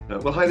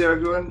Well, hi there,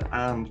 everyone,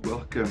 and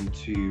welcome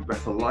to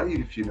Bethel Live.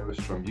 If you know us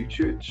from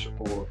UChurch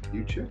or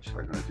UChurch,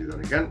 I'm going to do that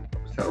again.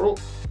 That was terrible.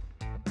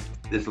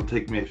 This will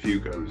take me a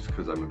few goes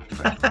because I'm a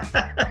perfectionist.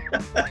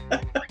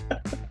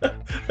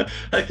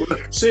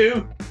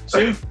 Sue,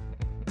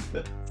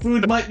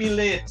 food might be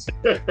late.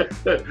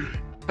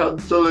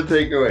 Cancel the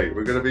takeaway.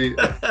 We're going to be.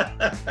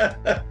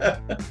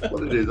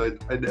 What it is,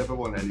 I never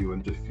want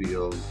anyone to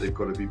feel they've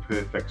got to be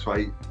perfect. So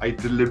I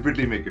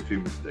deliberately make a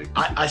few mistakes.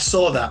 I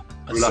saw that.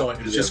 I saw it.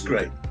 It was just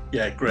great.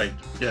 Yeah, great.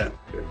 Yeah.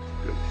 Good.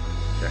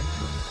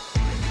 Excellent.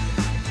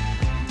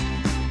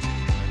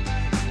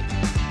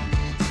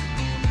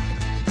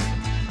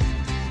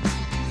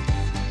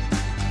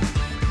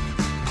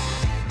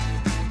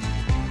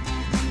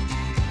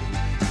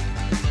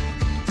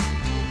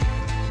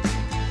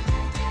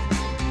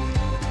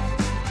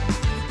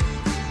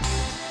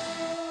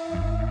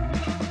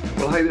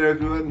 Well, hi there,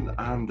 everyone,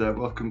 and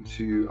welcome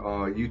to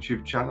our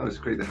YouTube channel. It's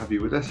great to have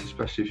you with us,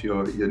 especially if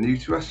you're new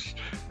to us.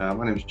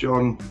 My name's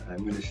John,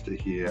 I'm minister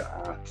here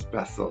at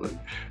Bethel, and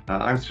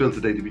I'm thrilled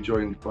today to be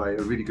joined by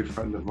a really good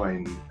friend of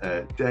mine,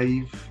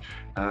 Dave.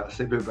 I'll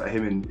say a bit about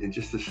him in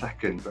just a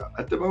second, but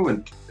at the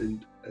moment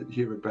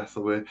here at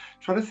Bethel, we're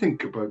trying to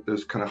think about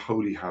those kind of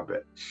holy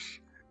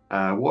habits.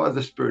 What are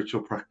the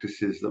spiritual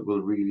practices that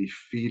will really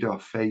feed our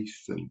faith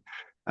and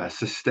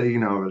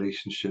sustain our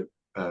relationship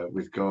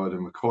with God,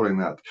 and we're calling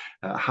that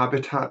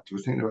Habit.at. We're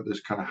thinking about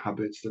those kind of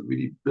habits that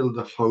really build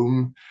a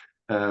home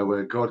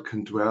where God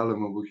can dwell and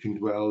where we can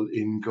dwell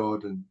in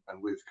God and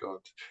with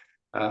God.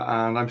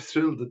 And I'm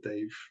thrilled that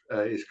Dave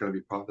is going to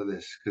be part of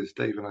this, because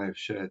Dave and I have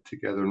shared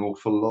together an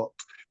awful lot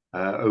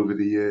over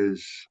the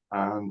years,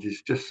 and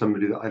he's just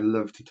somebody that I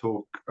love to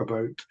talk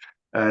about.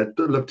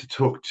 Love to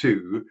talk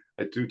to.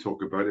 I do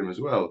talk about him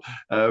as well,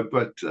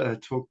 but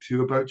talk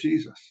to about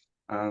Jesus.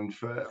 And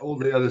for all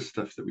the other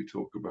stuff that we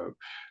talk about,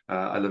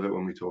 I love it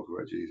when we talk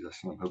about Jesus,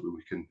 and I'm hoping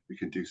we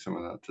can do some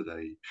of that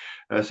today.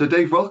 So,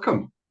 Dave,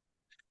 welcome.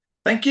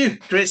 Thank you.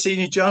 Great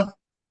seeing you, John.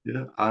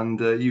 Yeah, and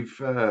you've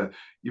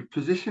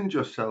positioned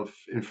yourself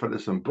in front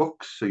of some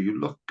books, so you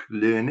look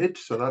learned.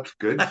 So that's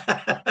good.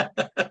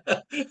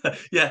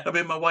 Yeah, I'm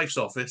in my wife's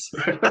office.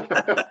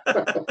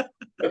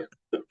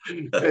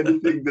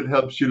 Anything that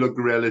helps you look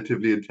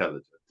relatively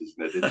intelligent,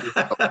 isn't it?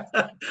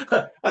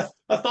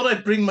 I thought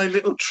I'd bring my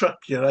little truck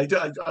here.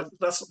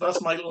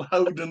 That's my little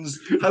Howden's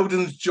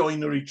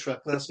joinery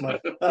truck. That's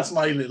my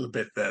little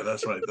bit there.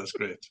 That's right. That's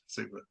great.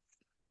 Super.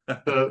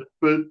 But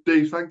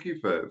Dave, thank you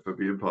for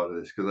being part of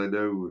this, because I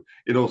know,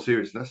 in all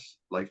seriousness,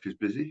 life is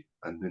busy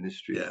and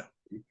ministry.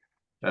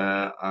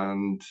 Yeah.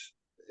 And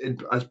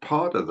as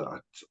part of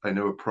that, I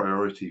know a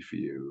priority for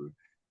you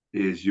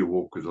is your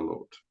walk with the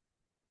Lord.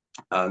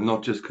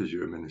 Not just because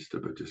you're a minister,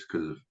 but just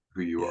because of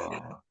who you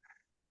are.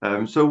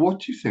 So what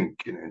do you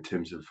think, in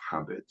terms of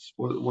habits?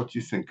 What do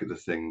you think are the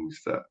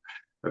things that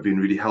have been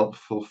really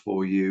helpful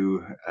for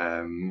you?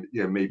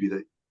 Maybe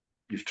that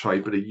you've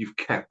tried, but you've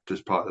kept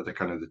as part of the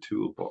kind of the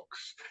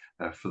toolbox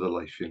for the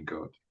life in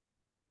God.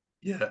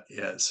 Yeah.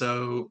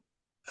 So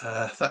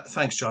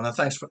thanks, John, and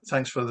thanks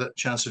for the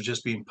chance of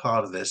just being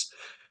part of this.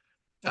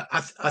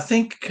 I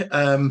think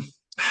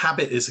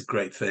habit is a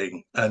great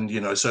thing, and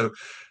so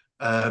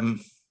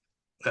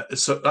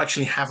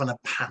actually having a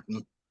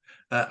pattern.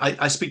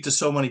 I speak to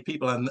so many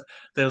people, and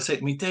they'll say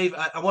to me, Dave,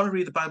 I want to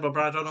read the Bible,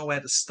 but I don't know where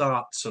to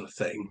start, sort of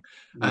thing.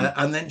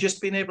 And then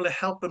just being able to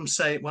help them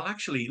say, well,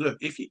 actually, look,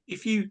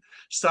 if you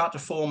start to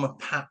form a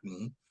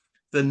pattern,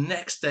 the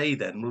next day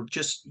then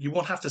you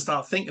won't have to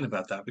start thinking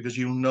about that, because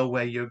you'll know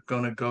where you're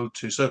going to go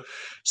to. So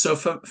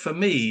for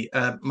me,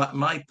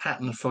 my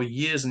pattern for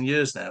years and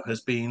years now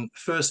has been,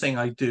 first thing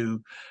I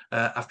do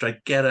after I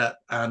get up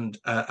and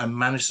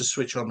manage to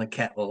switch on the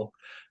kettle,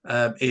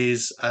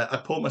 is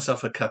I pour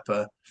myself a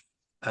cuppa.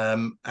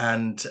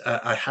 And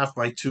I have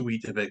my 2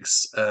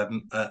 Weetabix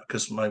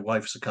because my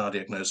wife's a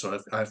cardiac nurse, so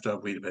I have to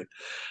have Weetabix.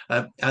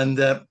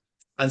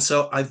 And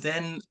so I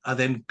then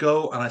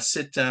go and I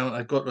sit down.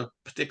 I go to a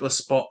particular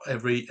spot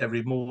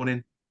every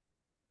morning,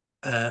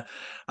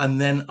 and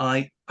then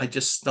I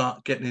just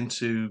start getting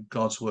into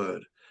God's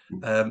word,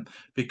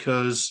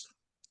 because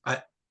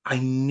I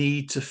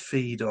need to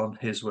feed on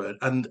His word,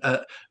 and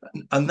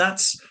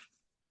that's.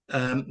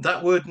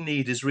 That word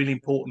need is really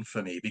important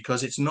for me,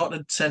 because it's not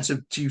a sense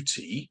of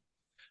duty.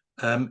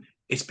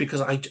 It's because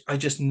I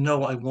just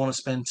know I want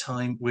to spend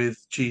time with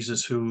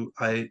Jesus, who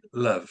I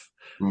love.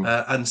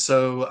 And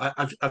so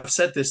I've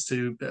said this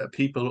to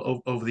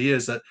people over the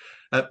years, that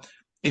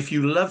if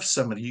you love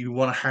somebody, you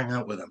want to hang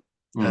out with them.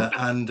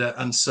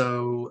 And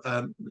so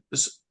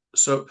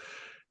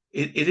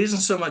it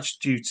isn't so much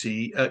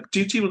duty.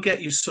 Duty will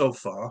get you so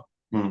far,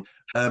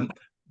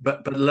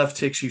 but love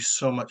takes you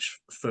so much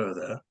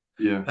further.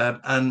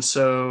 And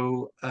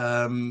so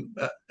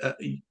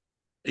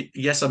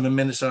yes, I'm a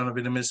minister, and I've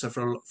been a minister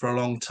for a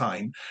long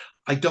time.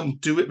 I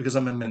don't do it because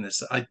I'm a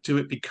minister. I do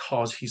it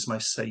because He's my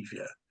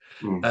savior.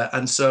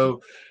 And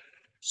so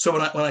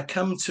when I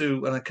come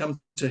to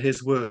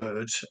His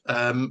word,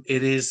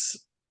 it's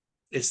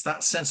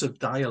that sense of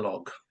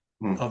dialogue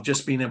of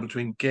just being able to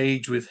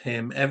engage with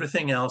him.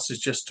 Everything else is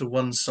just to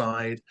one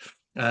side.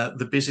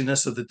 The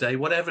busyness of the day,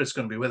 whatever it's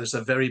going to be, whether it's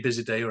a very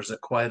busy day or it's a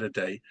quieter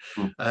day,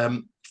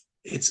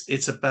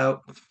 it's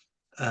about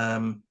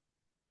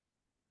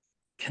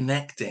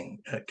connecting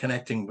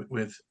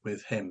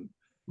with him.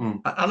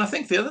 And I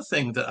think the other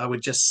thing that I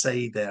would just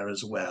say there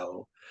as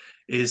well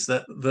is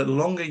that the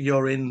longer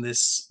you're in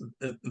this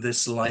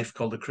life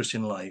called the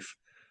Christian life,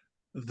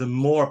 the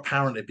more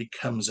apparent it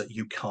becomes that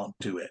you can't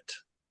do it.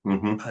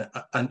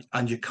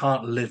 And you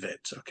can't live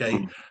it.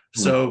 Okay.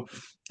 So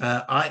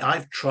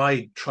I've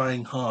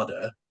trying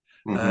harder,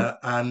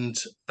 and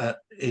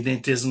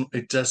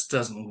it just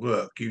doesn't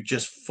work. You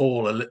just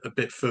fall a little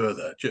bit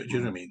further. Do you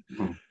know what I mean?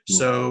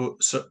 So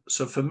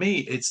for me,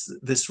 it's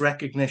this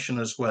recognition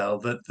as well,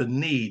 that the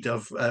need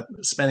of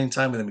spending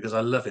time with him because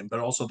I love him, but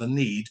also the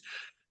need,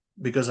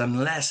 because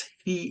unless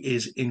he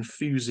is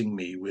infusing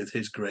me with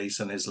his grace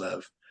and his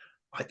love,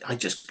 I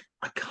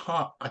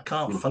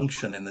can't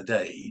function in the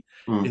day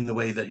in the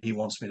way that he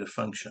wants me to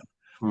function.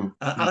 And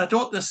I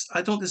don't this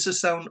to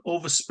sound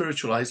over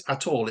spiritualized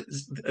at all.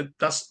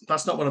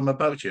 That's not what I'm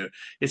about here.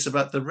 It's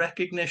about the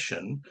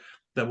recognition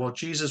that what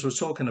Jesus was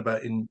talking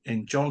about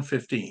in John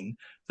 15,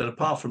 that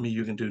apart from me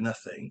you can do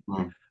nothing,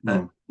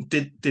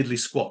 diddly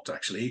squat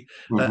actually.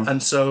 And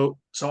so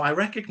I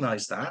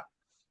recognize that,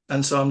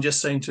 and so I'm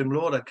just saying to him,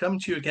 Lord, I come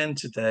to you again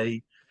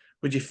today.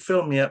 Would you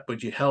fill me up?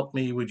 Would you help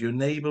me? Would you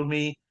enable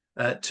me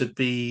to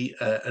be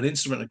an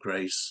instrument of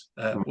grace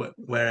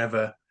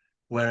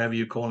wherever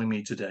you're calling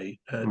me today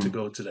to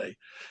go today?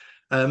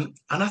 And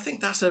I think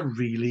that's a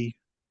really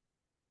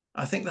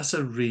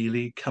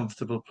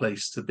comfortable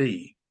place to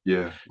be.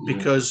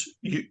 Because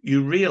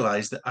you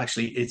realize that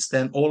actually it's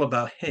then all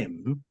about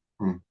him,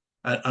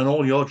 and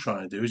all you're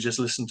trying to do is just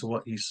listen to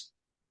what he's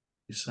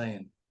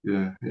saying.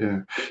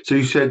 So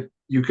you said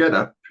you get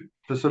up,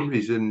 for some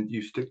reason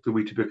you stick the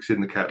Weetabix in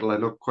the kettle. I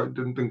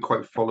didn't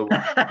quite follow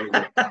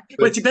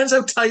Well, it depends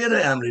how tired I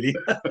am, really.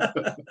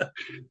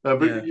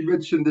 But you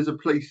mentioned there's a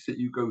place that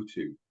you go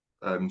to.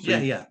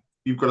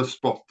 You've got a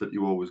spot that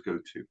you always go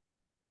to.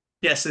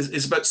 Yes,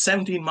 it's about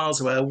 17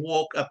 miles away. I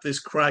walk up this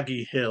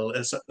craggy hill.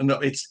 It's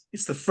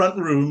the front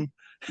room.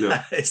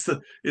 It's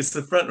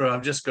the front room.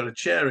 I've just got a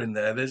chair in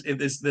there.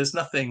 There's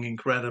nothing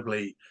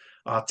incredibly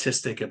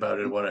artistic about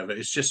it or whatever.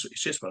 It's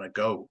just when I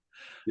go.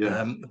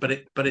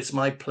 But it's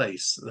my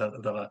place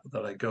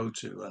that I go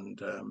to,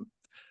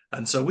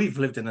 and so we've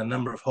lived in a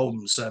number of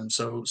homes.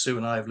 So Sue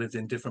and I have lived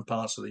in different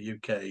parts of the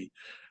UK,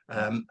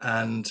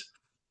 and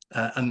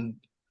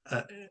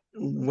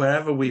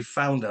wherever we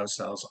found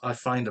ourselves, I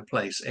find a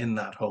place in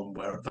that home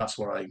where that's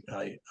where I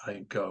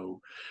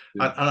go.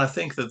 And I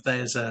think that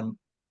there's a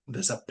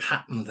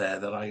pattern there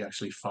that I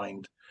actually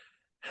find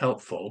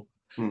helpful.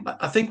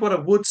 I think what I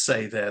would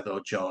say there,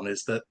 though, John,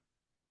 is that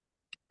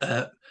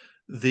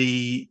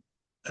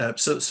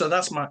so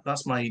that's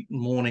my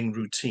morning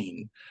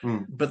routine.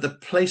 But the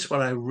place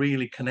where I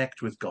really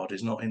connect with God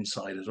is not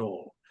inside at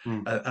all.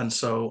 And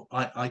so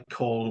I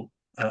call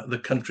the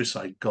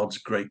countryside God's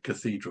great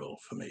cathedral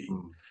for me.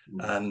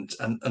 And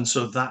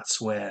so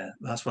that's where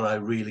I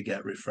really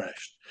get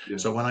refreshed.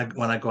 So when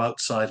I go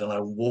outside and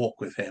I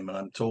walk with him and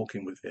I'm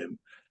talking with him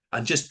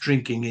and just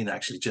drinking in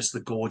actually just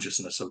the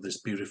gorgeousness of this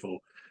beautiful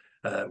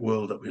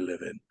world that we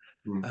live in.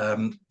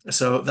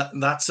 So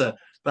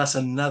that's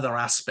another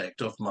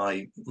aspect of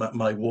my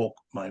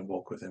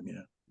walk with him.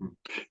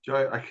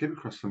 Joe, I came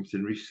across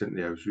something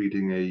recently. I was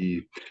reading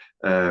a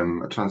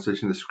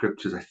translation of the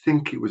scriptures. I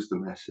think it was the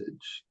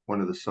Message,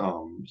 one of the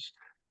Psalms,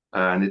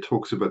 and it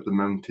talks about the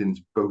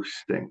mountains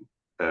boasting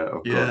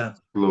of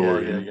God's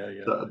glory.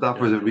 That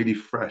was a really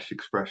fresh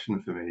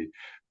expression for me,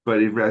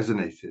 but it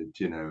resonated,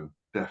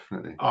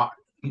 definitely.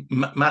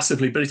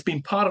 Massively, but it's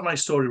been part of my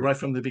story right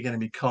from the beginning,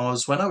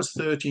 because when I was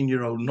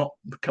 13-year-old, not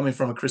coming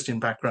from a Christian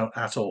background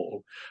at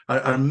all,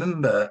 I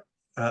remember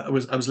I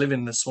was living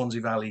in the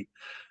Swansea Valley,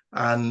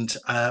 and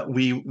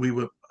we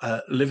were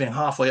living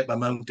halfway up a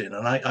mountain,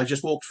 and I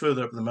just walked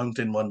further up the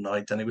mountain one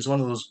night, and it was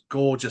one of those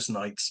gorgeous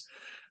nights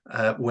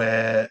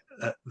where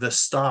the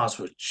stars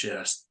were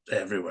just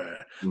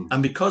everywhere,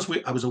 and because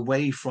I was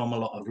away from a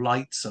lot of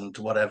lights and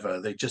whatever,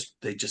 they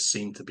just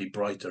seemed to be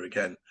brighter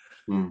again.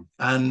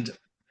 And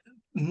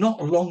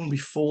not long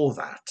before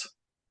that,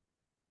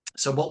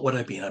 so what would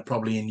I be? I'm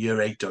probably in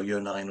year 8 or year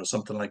 9 or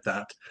something like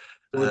that.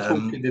 We're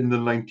talking in the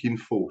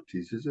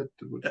 1940s, is it?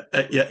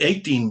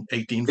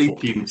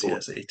 1840s,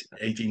 yes,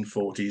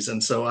 1840s.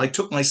 And so I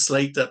took my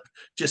slate up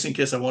just in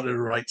case I wanted to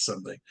write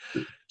something.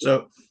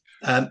 So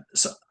I'm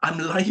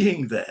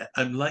lying there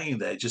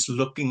just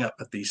looking up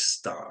at these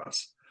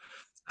stars,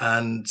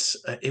 and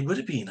it would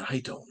have been, I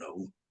don't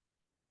know,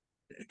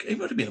 it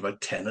would have been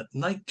about 10 at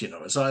night,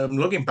 So I'm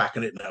looking back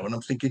at it now and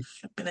I'm thinking,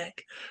 flipping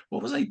heck,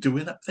 what was I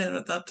doing up there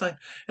at that time?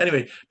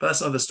 Anyway, but that's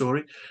another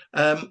story.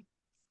 And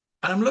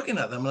I'm looking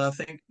at them and I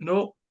think,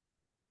 no,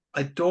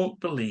 I don't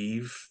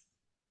believe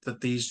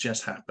that these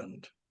just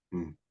happened.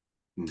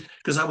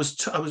 Because I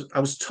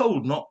was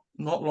told not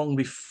long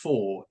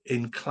before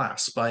in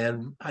class by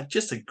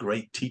just a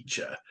great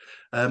teacher,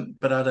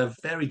 but had a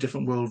very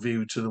different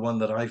worldview to the one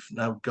that I've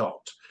now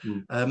got.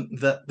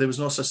 That there was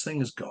no such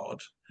thing as God,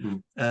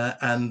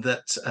 and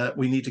that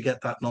we need to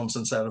get that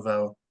nonsense out of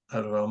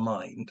our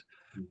mind.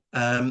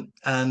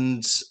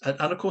 And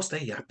of course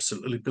they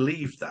absolutely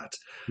believed that.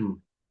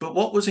 But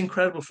what was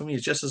incredible for me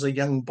is, just as a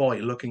young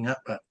boy looking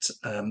up at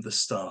the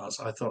stars,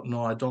 I thought,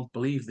 no, I don't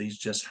believe these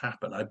just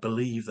happen. I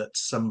believe that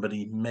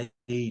somebody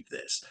made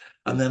this.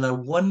 And then I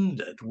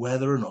wondered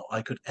whether or not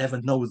I could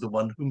ever know the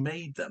one who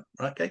made them.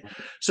 Okay.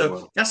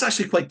 So that's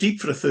actually quite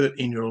deep for a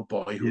 13-year-old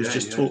boy who was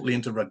just totally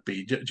into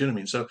rugby. Do you know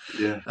what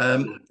I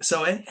mean?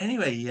 So,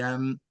 anyway,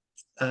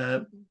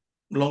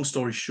 long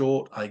story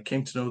short, I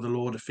came to know the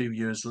Lord a few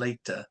years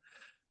later.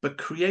 But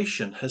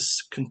creation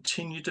has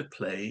continued to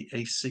play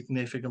a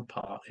significant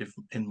part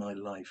in my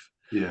life.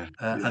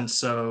 And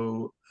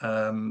so,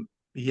 and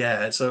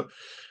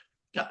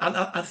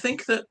I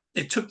think that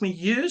it took me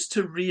years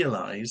to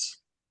realize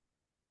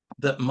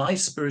that my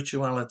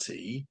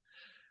spirituality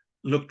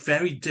looked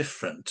very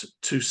different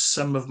to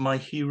some of my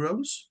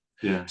heroes.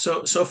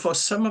 So for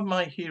some of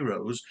my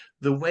heroes,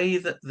 the way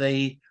that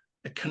they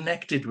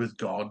connected with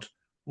God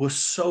was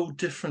so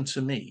different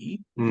to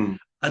me.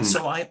 And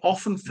so I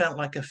often felt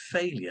like a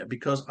failure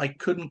because I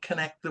couldn't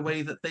connect the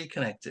way that they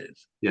connected.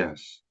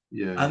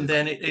 And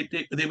then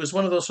it was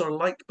one of those sort of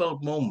light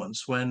bulb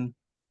moments when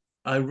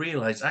I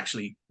realized,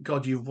 actually,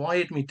 God, you've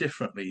wired me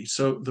differently.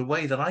 So the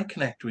way that I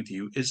connect with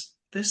you is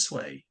this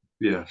way.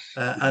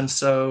 And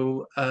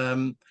so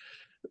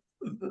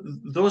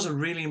those are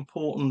really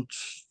important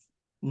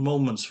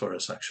moments for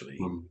us, actually.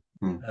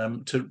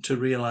 To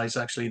realize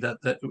actually that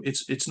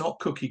it's not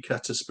cookie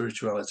cutter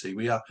spirituality.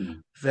 We are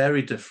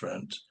very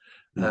different.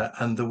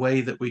 And the way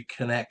that we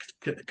connect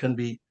can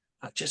be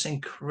just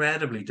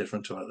incredibly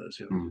different to others.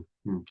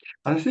 And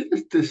I think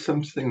there's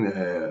something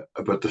there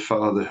about the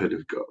fatherhood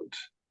of God,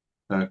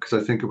 because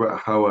I think about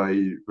how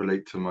I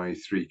relate to my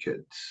 3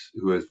 kids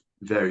who are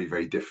very,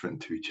 very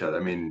different to each other.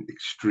 I mean,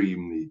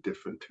 extremely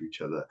different to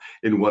each other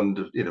in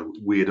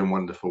weird and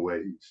wonderful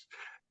ways.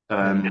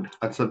 And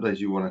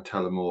sometimes you want to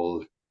tell them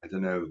all, I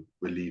don't know,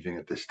 we're leaving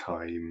at this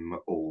time,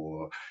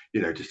 or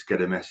just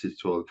get a message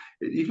to all.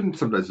 Even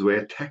sometimes the way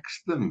I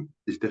text them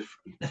is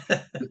different.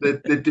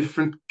 they're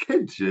different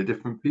kids,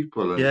 different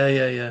people. And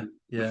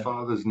the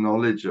Father's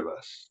knowledge of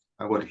us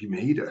and what He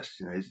made us,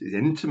 his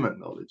intimate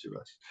knowledge of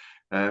us,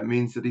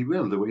 means that He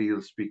will. The way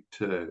He'll speak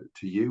to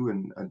you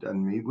and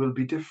me will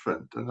be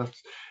different. And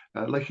that's,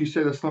 like you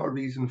say, that's not a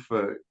reason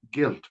for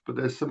guilt, but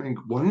there's something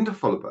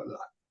wonderful about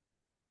that.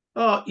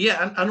 Oh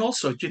yeah, and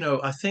also,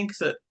 I think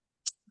that.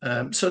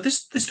 So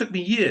this took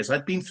me years.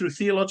 I'd been through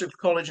theological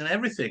college and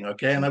everything,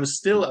 okay, and I was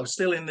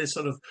still in this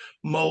sort of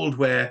mold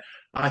where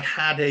I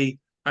had a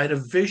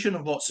vision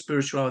of what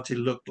spirituality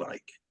looked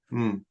like,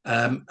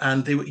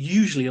 and they were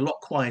usually a lot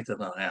quieter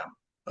than I am,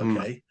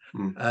 okay,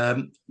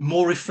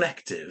 more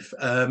reflective,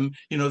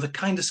 the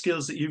kind of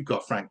skills that you've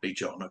got, frankly,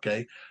 John,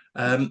 okay.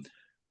 I've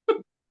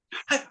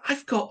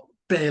got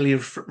barely a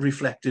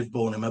reflective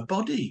bone in my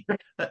body.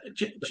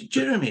 Do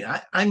you know what I mean?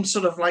 I'm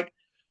sort of like,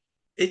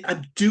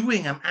 I'm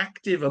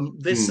active, I'm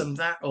this and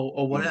that,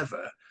 or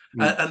whatever.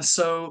 And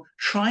so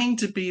trying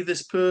to be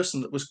this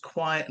person that was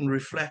quiet and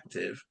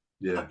reflective,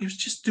 it was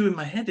just doing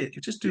my head in. It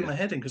was just doing my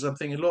head in, because I'm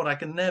thinking, Lord, I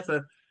can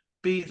never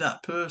be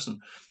that person.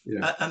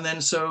 And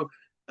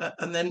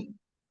then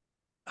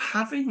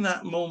having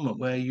that moment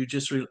where you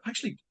just realize,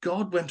 actually,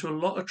 God went to a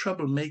lot of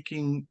trouble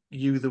making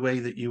you the way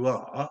that you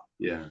are.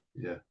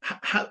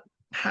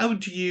 How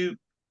do you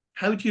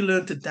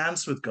learn to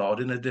dance with God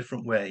in a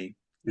different way?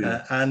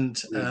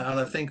 And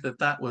I think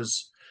that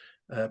was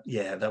a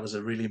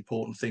really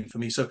important thing for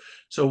me. So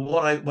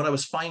what I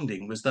was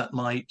finding was that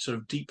my sort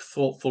of deep,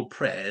 thoughtful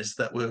prayers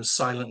that were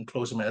silent and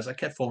closing my eyes, I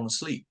kept falling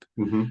asleep.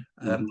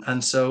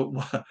 And so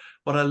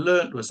what I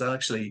learned was that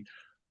actually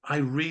I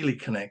really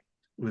connect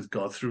with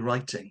God through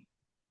writing.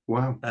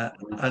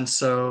 And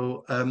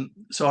so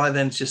I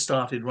then just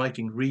started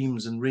writing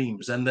reams and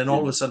reams, and then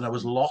all of a sudden I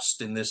was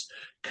lost in this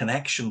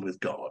connection with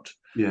God.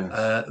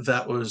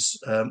 That was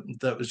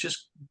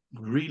just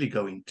really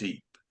going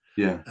deep.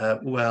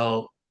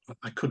 Well,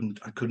 I couldn't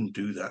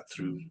do that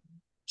through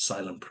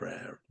silent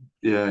prayer.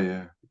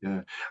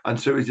 And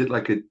so is it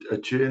like a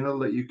journal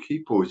that you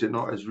keep, or is it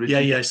not as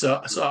rigid?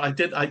 So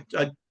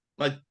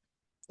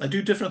I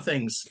do different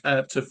things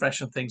to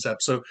freshen things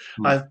up. So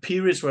I have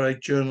periods where I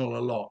journal a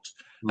lot.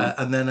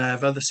 And then I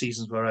have other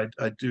seasons where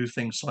I do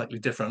things slightly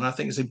different. And I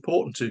think it's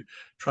important to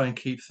try and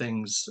keep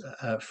things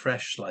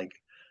fresh like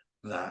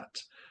that.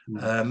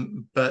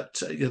 But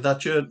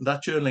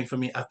that journaling for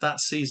me at that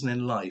season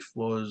in life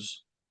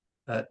was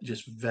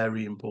just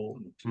very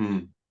important.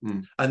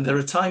 And there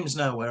are times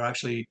now where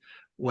actually,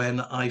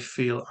 when I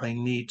feel I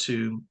need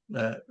to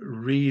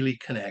really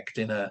connect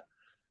in a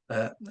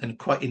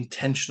quite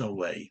intentional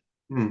way,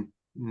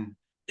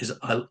 is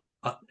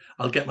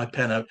I'll get my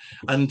pen out,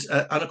 and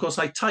of course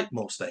I type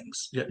most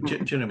things. Do you know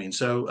what I mean?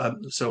 So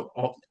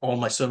all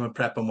my sermon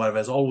prep and whatever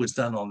is always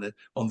done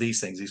on these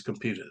things, these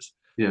computers.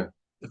 Yeah.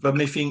 But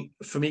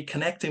for me,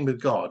 connecting with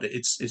God,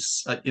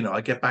 it's you know,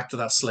 I get back to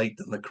that slate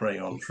and the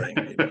crayon thing.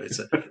 You know,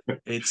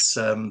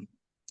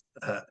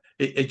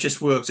 it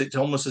just works. It's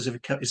almost as if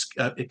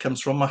it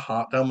comes from my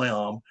heart down my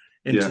arm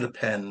into the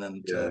pen,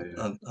 and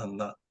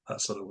that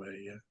sort of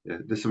way. Yeah,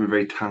 there's something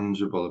very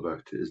tangible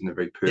about it, isn't it?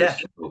 Very Yeah.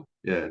 personal.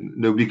 Yeah,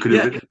 nobody could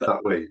have written it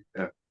that way.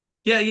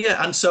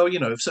 Yeah. And so, you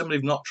know, if somebody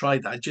have not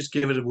tried that, just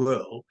give it a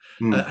whirl.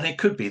 And it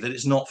could be that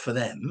it's not for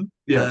them.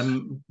 Yes.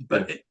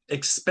 But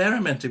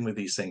experimenting with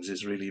these things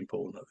is really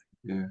important, I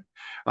think. Yeah.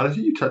 And I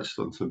think you touched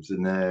on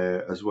something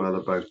there as well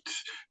about,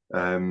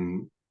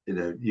 you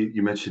know,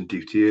 you mentioned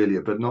duty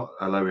earlier, but not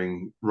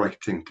allowing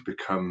writing to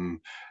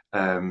become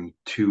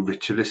too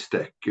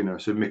ritualistic, you know,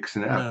 so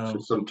mixing it up. So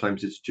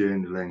sometimes it's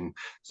journaling,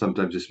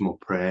 sometimes it's more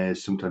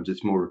prayers, sometimes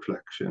it's more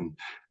reflection.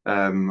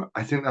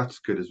 I think that's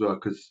good as well,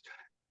 because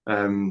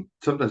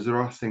sometimes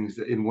there are things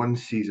that in one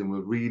season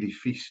will really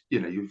feast, you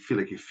know, you feel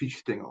like you're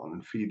feasting on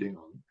and feeding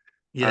on.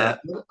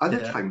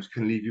 Other times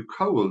can leave you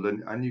cold,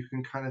 and you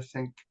can kind of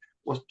think,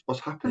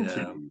 what's happened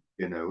to me,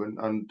 you know,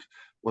 and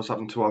what's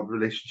happened to our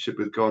relationship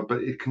with God.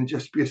 But it can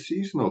just be a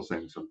seasonal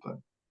thing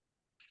sometimes.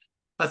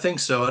 I think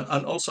so.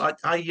 And also I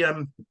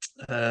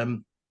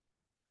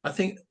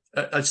think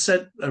I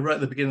said right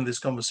at the beginning of this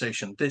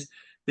conversation, this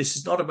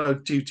is not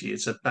about duty,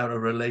 it's about a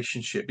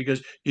relationship,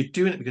 because you're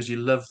doing it because you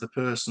love the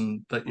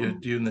person that you're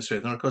doing this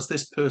with. And of course,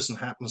 this person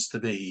happens to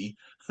be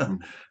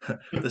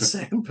the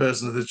second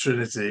person of the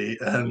Trinity,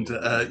 and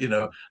you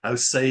know, our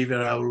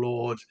Savior, our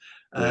Lord,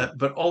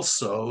 but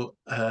also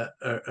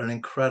an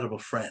incredible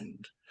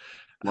friend.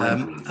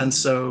 And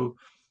so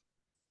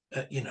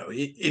you know,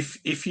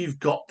 if you've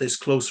got this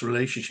close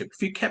relationship,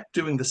 if you kept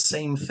doing the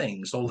same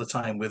things all the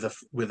time with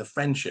a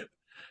friendship,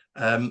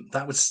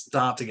 that would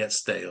start to get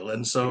stale.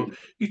 And so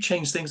you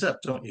change things up,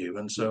 don't you?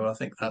 And so I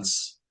think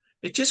that's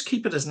it. Just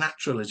keep it as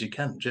natural as you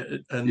can.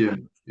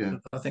 And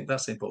I think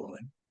that's the important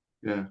thing.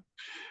 Yeah.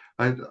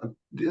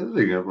 The other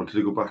thing I wanted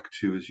to go back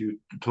to is you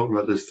talking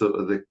about this sort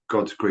of the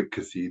God's great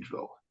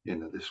cathedral, you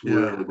know, this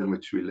world in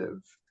which we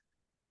live.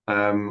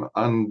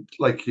 And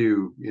like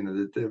you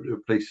know, there are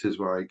places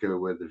where I go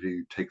where the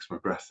view takes my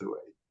breath away.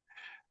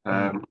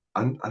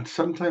 And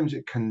sometimes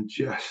it can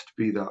just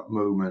be that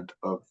moment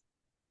of,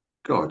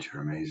 God,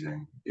 you're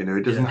amazing. You know,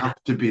 it doesn't have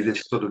to be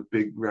this sort of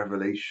big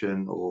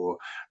revelation, or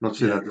not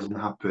saying that doesn't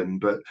happen,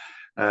 but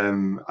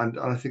and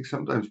I think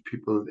sometimes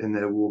people in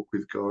their walk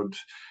with God,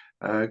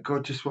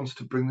 God just wants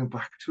to bring them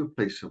back to a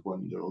place of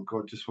wonder, or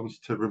God just wants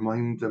to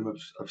remind them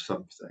of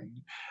something.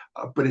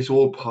 But it's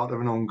all part of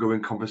an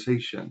ongoing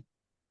conversation.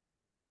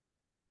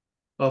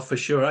 Oh, for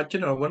sure. You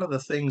know, one of the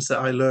things that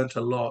I learned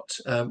a lot,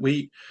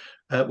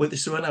 with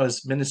this, when I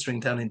was ministering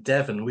down in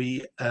Devon,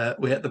 we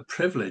had the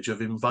privilege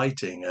of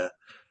inviting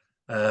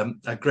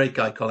a great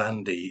guy called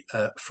Andy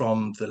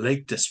from the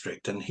Lake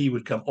District, and he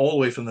would come all the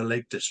way from the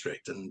Lake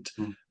District, and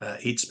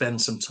he'd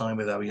spend some time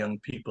with our young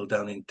people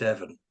down in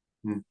Devon,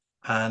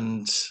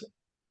 and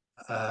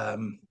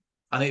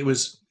it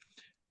was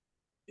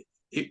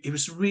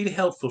really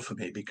helpful for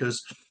me,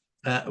 because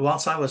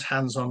whilst I was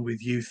hands-on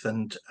with youth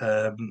and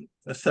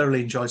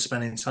thoroughly enjoyed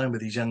spending time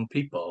with these young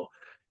people,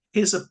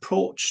 his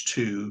approach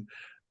to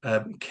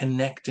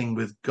connecting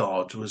with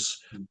God was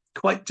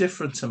quite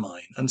different to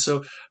mine. And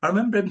so I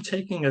remember him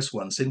taking us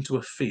once into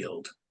a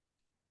field.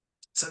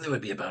 So there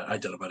would be about, I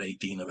don't know, about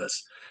 18 of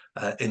us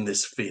in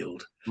this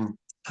field.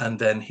 And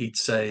then he'd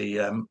say,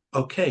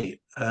 okay,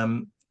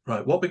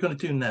 right, what we're going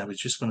to do now is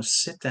just going to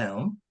sit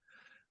down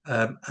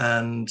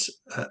and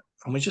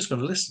we're just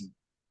going to listen.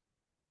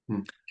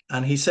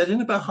 And he said,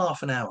 in about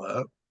half an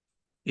hour,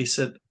 he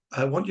said,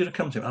 I want you to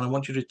come to me and I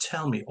want you to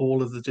tell me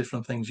all of the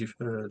different things you've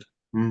heard.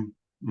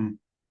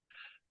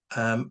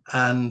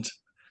 And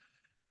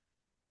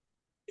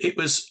it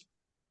was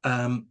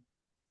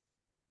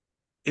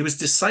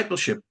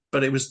discipleship,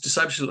 but it was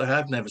discipleship like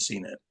I've never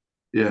seen it.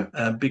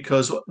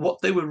 Because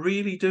what they were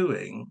really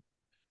doing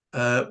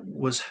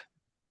was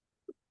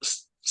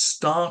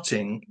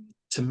starting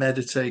to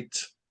meditate,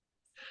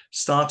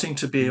 starting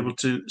to be able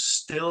to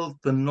still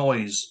the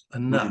noise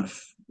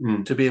enough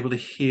to be able to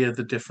hear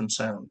the different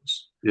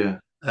sounds.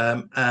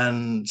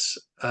 And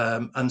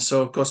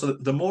so, of course,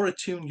 the more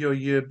attuned your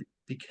ear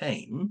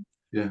became,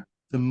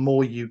 the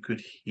more you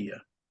could hear.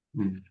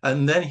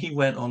 And then he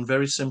went on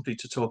very simply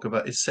to talk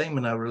about it's same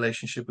in our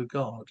relationship with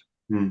God.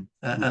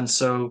 And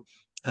so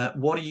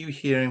what are you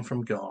hearing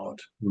from God?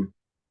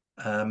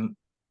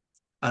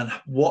 And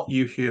what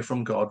you hear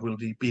from God will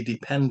be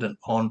dependent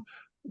on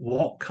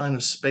what kind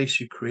of space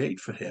you create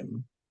for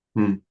him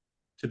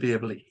to be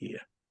able to hear.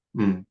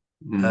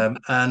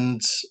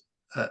 And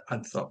I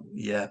thought,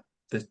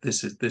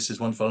 this is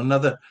wonderful.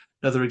 Another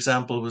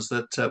example was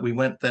that we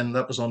went then,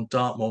 that was on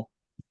Dartmoor,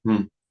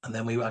 and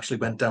then we actually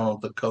went down on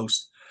the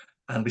coast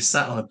and we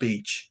sat on a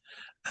beach,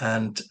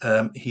 and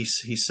he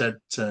said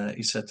to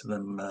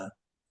them,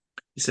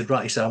 he said,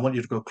 right, he said, I want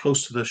you to go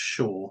close to the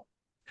shore,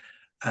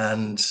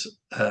 and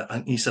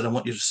he said, I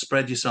want you to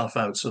spread yourself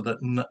out so that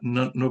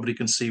nobody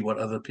can see what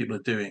other people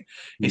are doing.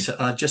 He said,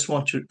 I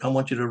want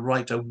you to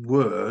write a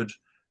word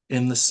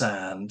in the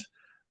sand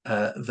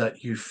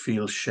that you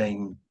feel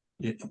shame,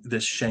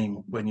 this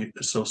shame when you're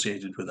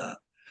associated with that.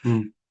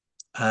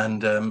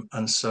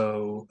 And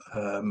so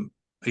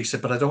he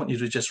said, but I don't want you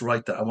to just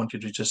write that. I want you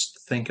to just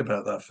think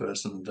about that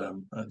first. And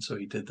so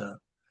he did that.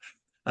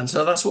 And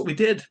so that's what we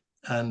did.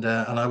 And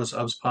I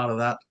was part of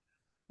that.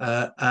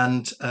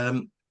 And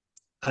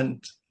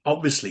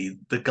obviously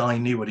the guy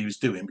knew what he was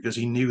doing, because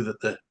he knew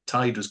that the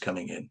tide was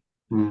coming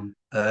in.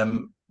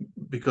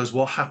 Because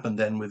what happened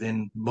then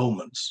within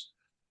moments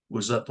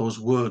was that those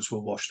words were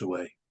washed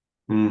away.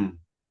 And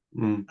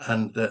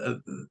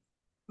the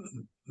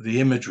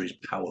imagery is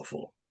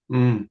powerful.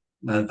 And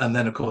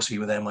then, of course, he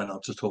then went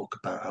on to talk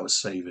about our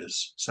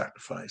Saviour's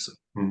sacrifice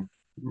and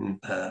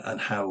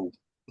how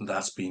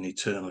that's been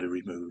eternally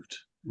removed.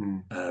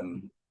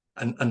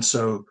 And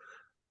so,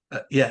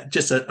 yeah,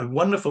 just a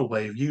wonderful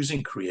way of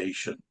using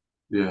creation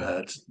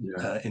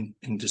in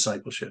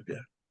discipleship.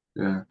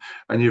 Yeah,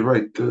 and you're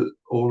right.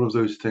 All of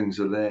those things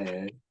are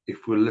there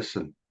if we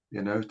listen.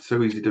 You know, it's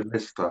so easy to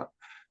miss that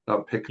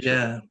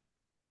picture.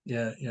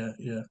 Yeah.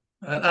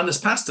 And as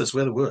pastors,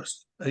 we're the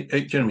worst. Do you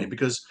know what I mean?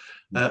 Because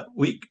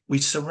we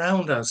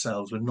surround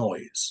ourselves with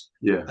noise.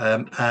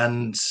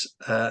 And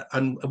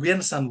we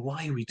understand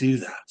why we do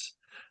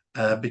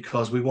that,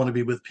 because we want to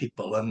be with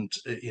people, and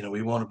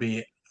we want to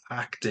be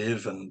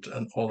active and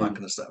all that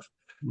kind of stuff.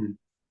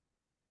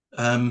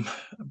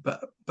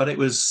 But it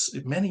was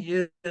many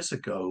years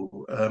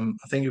ago.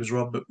 I think it was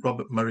Robert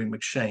Murray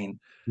McShane.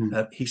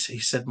 He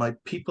said, "My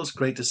people's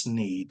greatest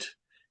need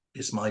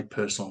is my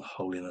personal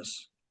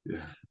holiness."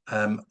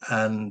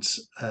 And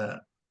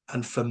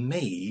for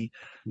me,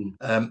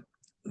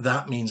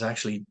 that means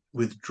actually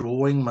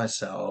withdrawing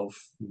myself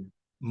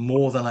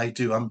more than I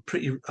do. I've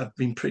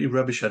been pretty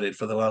rubbish at it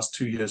for the last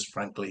 2 years,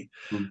 frankly.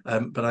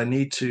 But I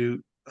need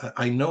to.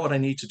 I know what I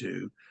need to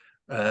do,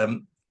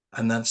 and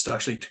that's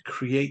to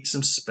create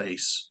some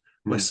space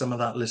where some of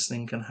that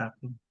listening can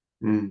happen.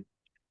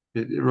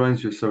 It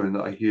reminds me of something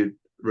that I heard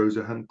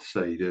Rosa Hunt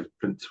say, the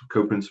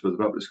co-principal of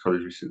the Baptist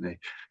College recently.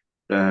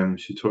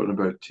 She's talking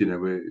about,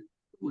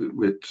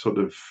 we're sort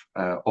of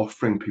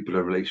offering people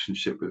a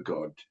relationship with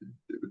God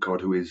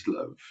who is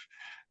love.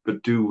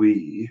 But do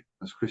we,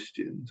 as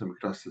Christians, and we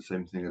could ask the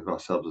same thing of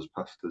ourselves as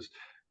pastors,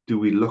 do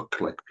we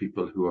look like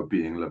people who are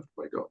being loved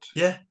by God?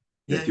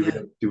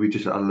 Do we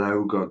just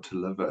allow God to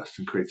love us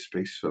and create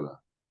space for that?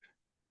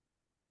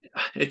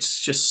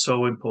 It's just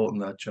so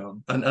important, that,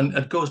 John. And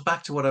it goes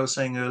back to what I was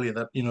saying earlier,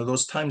 that,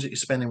 those times that you're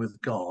spending with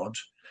God,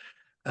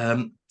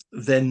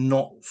 they're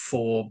not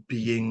for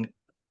being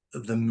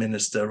the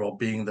minister or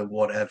being the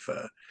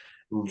whatever.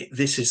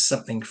 This is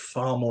something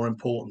far more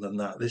important than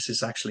that. This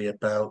is actually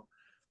about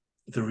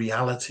the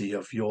reality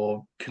of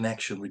your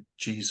connection with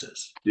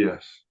Jesus.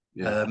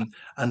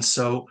 And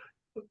so,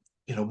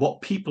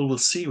 what people will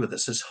see with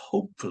us is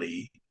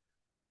hopefully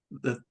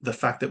the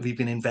fact that we've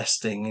been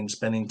investing in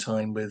spending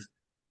time with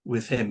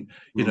him.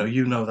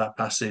 You know that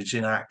passage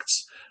in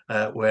Acts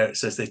where it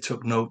says they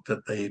took note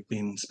that they've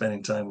been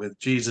spending time with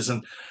Jesus,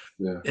 and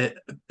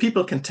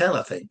people can tell,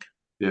 I think.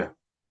 Yeah,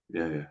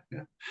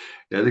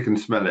 they can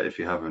smell it if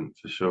you haven't,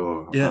 for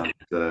sure. And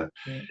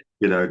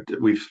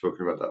we've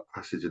spoken about that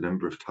passage a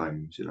number of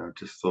times.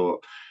 Just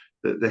thought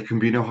that there can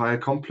be no higher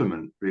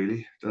compliment,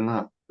 really, than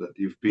that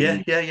you've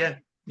been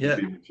you've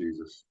been with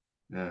Jesus.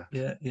 Yeah,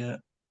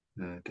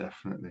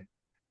 definitely.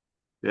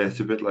 Yeah,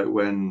 it's a bit like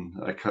when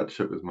I catch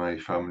up with my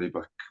family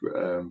back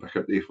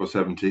up the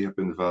A470 up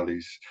in the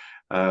valleys,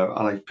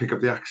 and I pick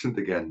up the accent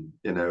again.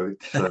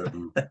 It's I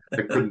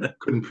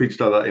couldn't preach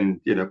that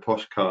in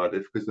posh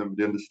Cardiff because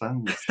nobody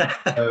understands.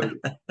 But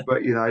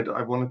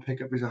I want to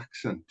pick up his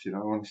accent. I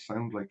want to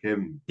sound like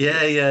him.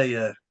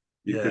 You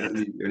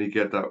can only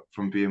get that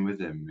from being with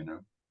him.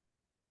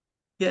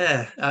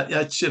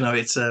 It's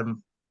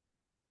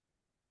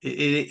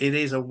it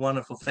is a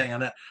wonderful thing,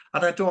 and I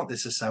don't want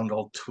this to sound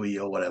all twee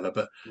or whatever,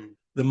 but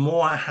the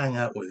more I hang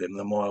out with him,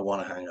 the more I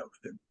want to hang out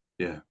with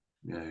him.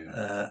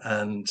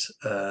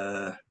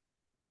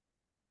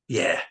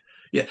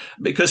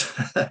 Because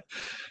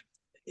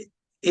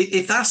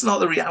if that's not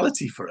the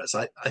reality for us,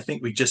 I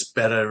think we just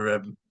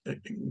better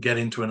get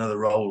into another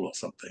role or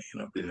something,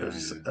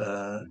 because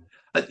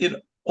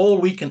all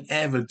we can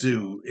ever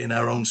do in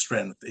our own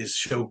strength is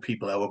show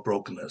people our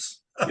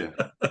brokenness.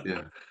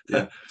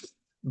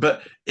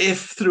 But if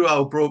through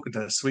our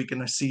brokenness we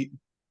can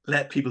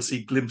let people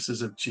see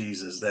glimpses of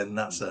Jesus, then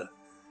that's a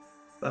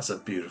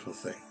beautiful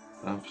thing.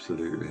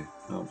 Absolutely.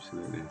 Oh,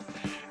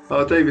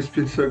 Dave, it's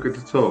been so good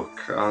to talk,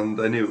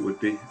 and I knew it would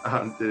be.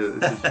 And we're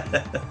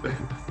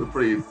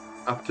pretty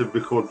apt to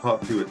record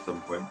part 2 at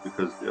some point,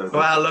 because.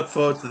 Well, I look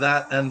forward to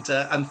that, and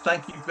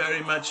thank you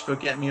very much for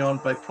getting me on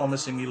by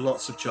promising me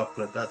lots of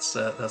chocolate. That's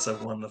a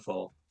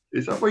wonderful.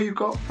 Is that where you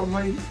got from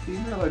my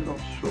email? I'm not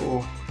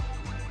sure.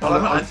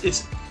 Well,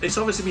 it's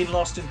obviously been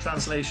lost in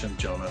translation,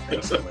 John. I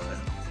think somewhere there.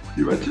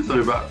 You mentioned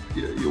something about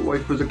your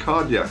wife was a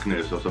cardiac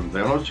nurse or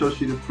something. I'm not sure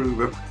she'd approve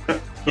of.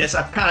 Yes,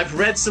 I've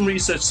read some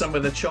research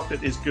somewhere that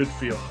chocolate is good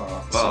for your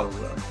heart. Wow.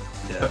 So,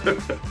 yeah.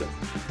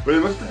 Well,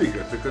 it must be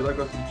good because I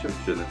got some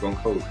chips and they've gone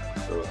cold.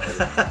 So,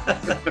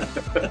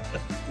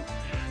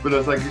 but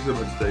no, thank you so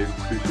much, Dave.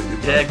 Appreciate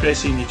it. Yeah, great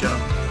seeing you,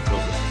 John.